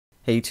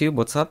Hey YouTube,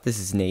 what's up? This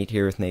is Nate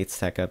here with Nate's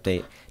Tech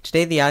Update.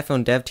 Today the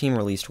iPhone dev team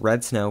released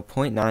Redsn0w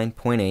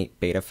 0.9.8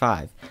 Beta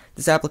 5.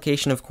 This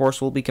application of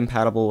course will be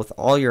compatible with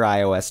all your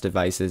iOS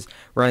devices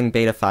running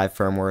Beta 5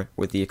 firmware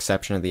with the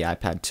exception of the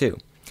iPad 2.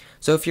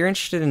 So if you're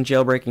interested in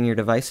jailbreaking your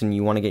device and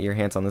you want to get your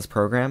hands on this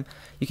program,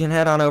 you can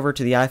head on over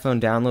to the iPhone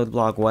Download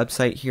Blog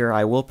website here.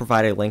 I will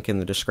provide a link in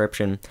the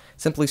description.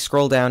 Simply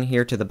scroll down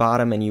here to the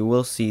bottom and you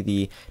will see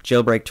the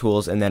jailbreak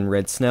tools and then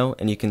Redsn0w,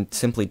 and you can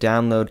simply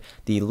download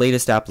the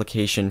latest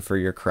application for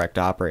your correct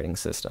operating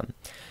system.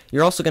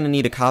 You're also going to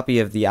need a copy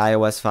of the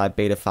iOS 5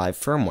 Beta 5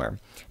 firmware.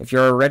 If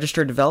you're a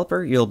registered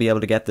developer, you'll be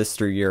able to get this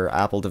through your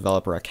Apple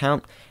developer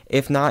account.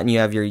 If not, and you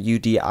have your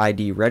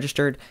UDID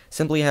registered,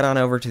 simply head on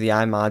over to the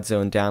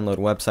iModZone download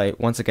website.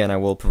 Once again, I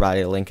will provide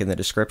a link in the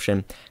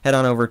description. Head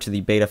on over to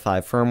the Beta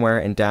 5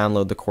 firmware and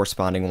download the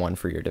corresponding one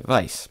for your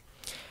device.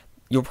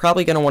 You're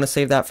probably going to want to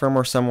save that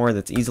firmware somewhere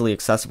that's easily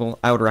accessible.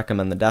 I would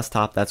recommend the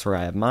desktop, that's where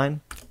I have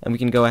mine, and we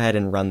can go ahead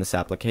and run this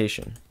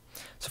application.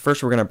 So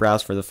first we're going to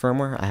browse for the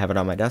firmware. I have it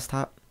on my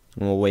desktop,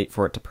 and we'll wait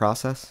for it to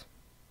process.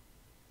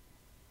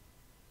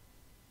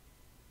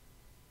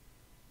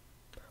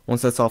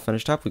 Once that's all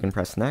finished up, we can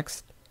press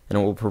next, and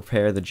it will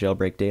prepare the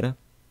jailbreak data.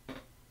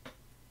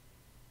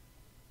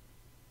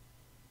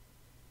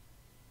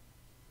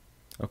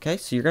 Okay,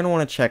 so you're going to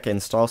want to check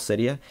Install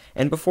Cydia,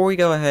 and before we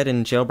go ahead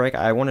and jailbreak,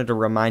 I wanted to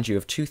remind you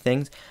of two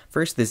things.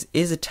 First, this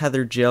is a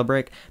tethered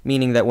jailbreak,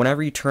 meaning that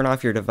whenever you turn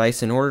off your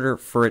device, in order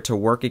for it to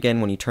work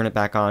again when you turn it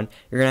back on,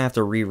 you're going to have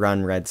to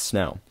rerun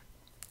Redsn0w.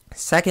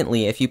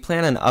 Secondly, if you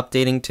plan on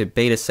updating to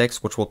Beta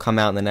 6, which will come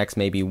out in the next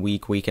maybe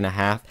week and a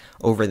half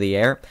over the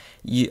air,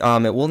 it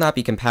will not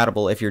be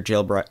compatible if your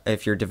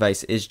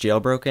device is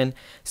jailbroken.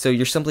 So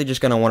you're simply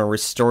just going to want to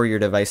restore your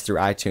device through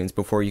iTunes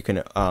before you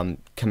can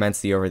commence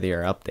the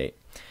over-the-air update.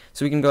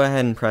 So we can go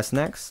ahead and press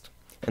next.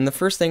 And the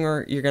first thing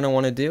you're going to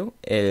want to do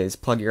is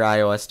plug your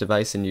iOS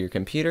device into your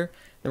computer.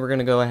 And we're going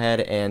to go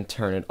ahead and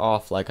turn it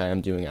off like I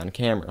am doing on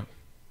camera.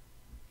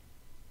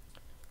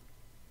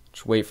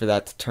 Just wait for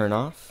that to turn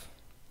off.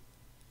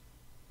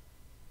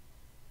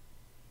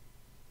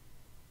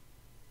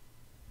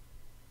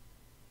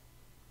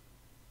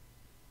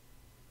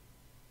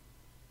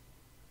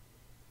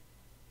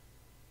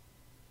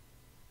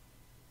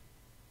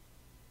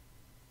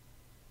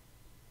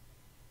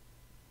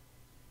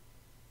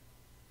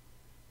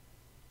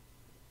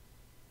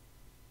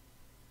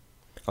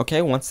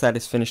 Okay, once that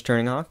is finished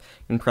turning off,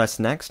 you can press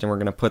next, and we're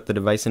going to put the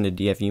device into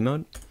DFU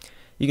mode.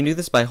 You can do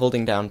this by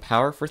holding down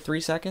power for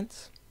 3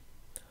 seconds,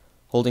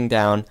 holding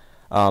down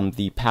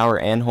the power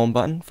and home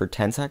button for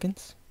 10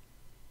 seconds,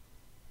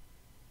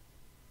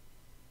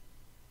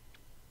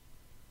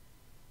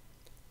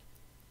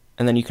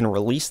 and then you can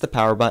release the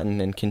power button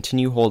and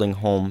continue holding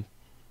home.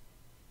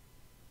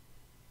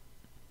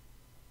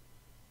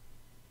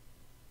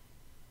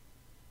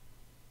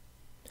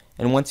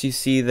 And once you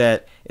see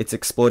that it's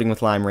exploding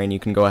with lime rain, you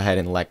can go ahead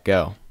and let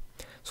go.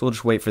 So we'll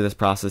just wait for this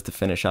process to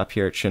finish up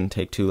here. It shouldn't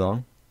take too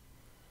long.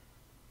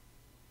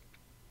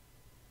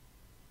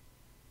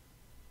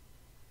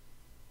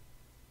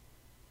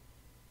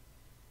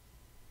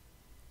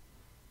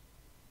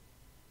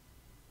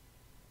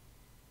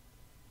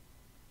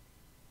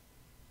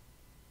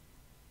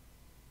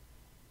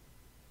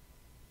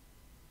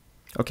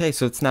 Okay,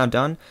 so it's now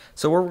done.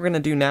 So what we're going to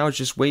do now is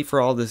just wait for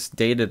all this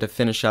data to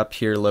finish up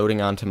here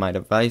loading onto my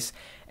device,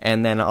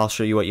 and then I'll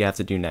show you what you have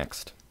to do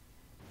next.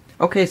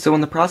 Okay, so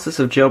when the process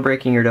of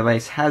jailbreaking your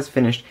device has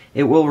finished,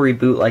 it will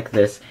reboot like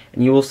this,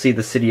 and you will see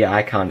the Cydia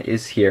icon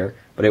is here,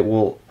 but it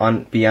will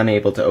be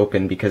unable to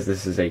open because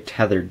this is a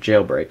tethered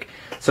jailbreak.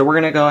 So we're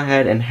going to go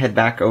ahead and head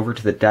back over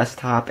to the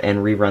desktop and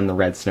rerun the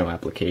Redsn0w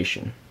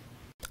application.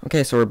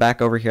 Okay, so we're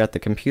back over here at the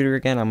computer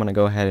again. I'm going to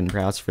go ahead and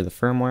browse for the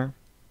firmware.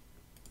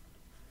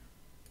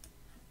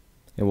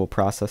 It will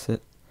process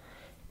it,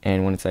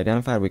 and when it's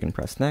identified we can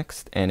press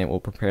next, and it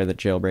will prepare the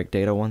jailbreak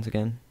data once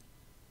again.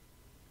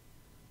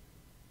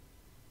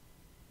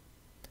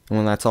 And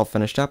when that's all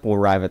finished up, we'll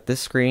arrive at this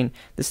screen.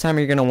 This time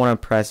you're going to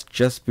want to press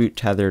just boot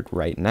tethered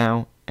right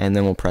now, and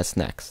then we'll press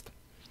next.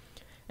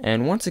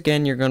 And once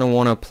again you're going to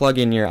want to plug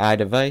in your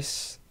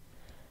iDevice,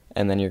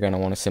 and then you're going to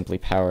want to simply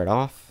power it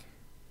off.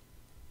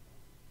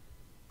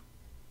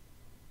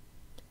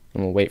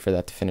 And we'll wait for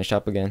that to finish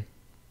up again.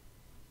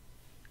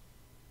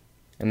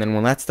 And then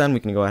when that's done, we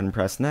can go ahead and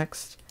press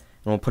next,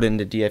 and we'll put it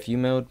into DFU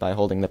mode by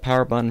holding the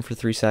power button for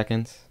 3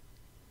 seconds,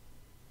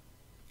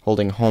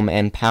 holding home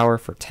and power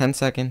for 10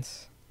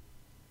 seconds,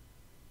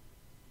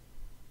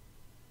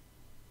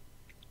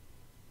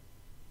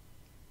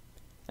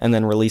 and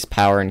then release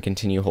power and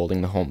continue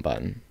holding the home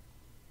button.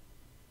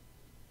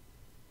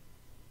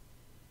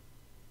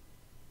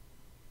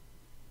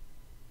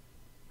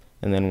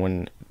 And then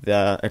when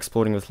the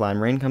exploding with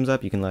lime rain comes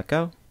up, you can let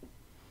go.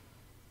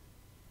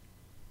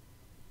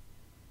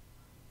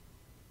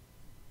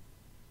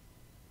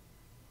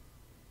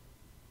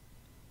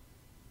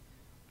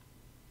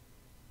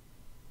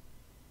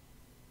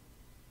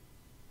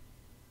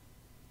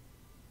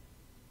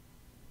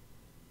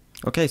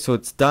 Okay, so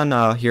it's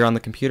done here on the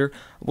computer.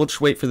 We'll just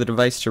wait for the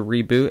device to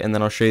reboot, and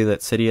then I'll show you that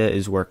Cydia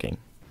is working.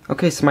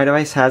 Okay, so my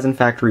device has in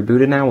fact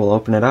rebooted now. We'll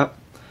open it up,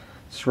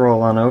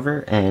 scroll on over,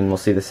 and we'll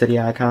see the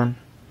Cydia icon.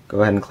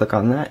 Go ahead and click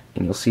on that,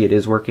 and you'll see it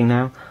is working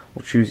now.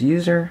 We'll choose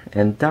User,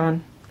 and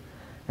Done,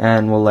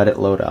 and we'll let it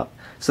load up.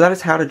 So that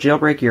is how to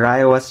jailbreak your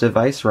iOS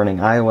device running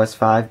iOS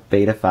 5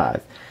 Beta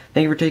 5.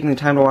 Thank you for taking the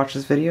time to watch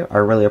this video. I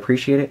really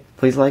appreciate it.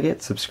 Please like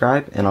it,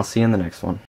 subscribe, and I'll see you in the next one.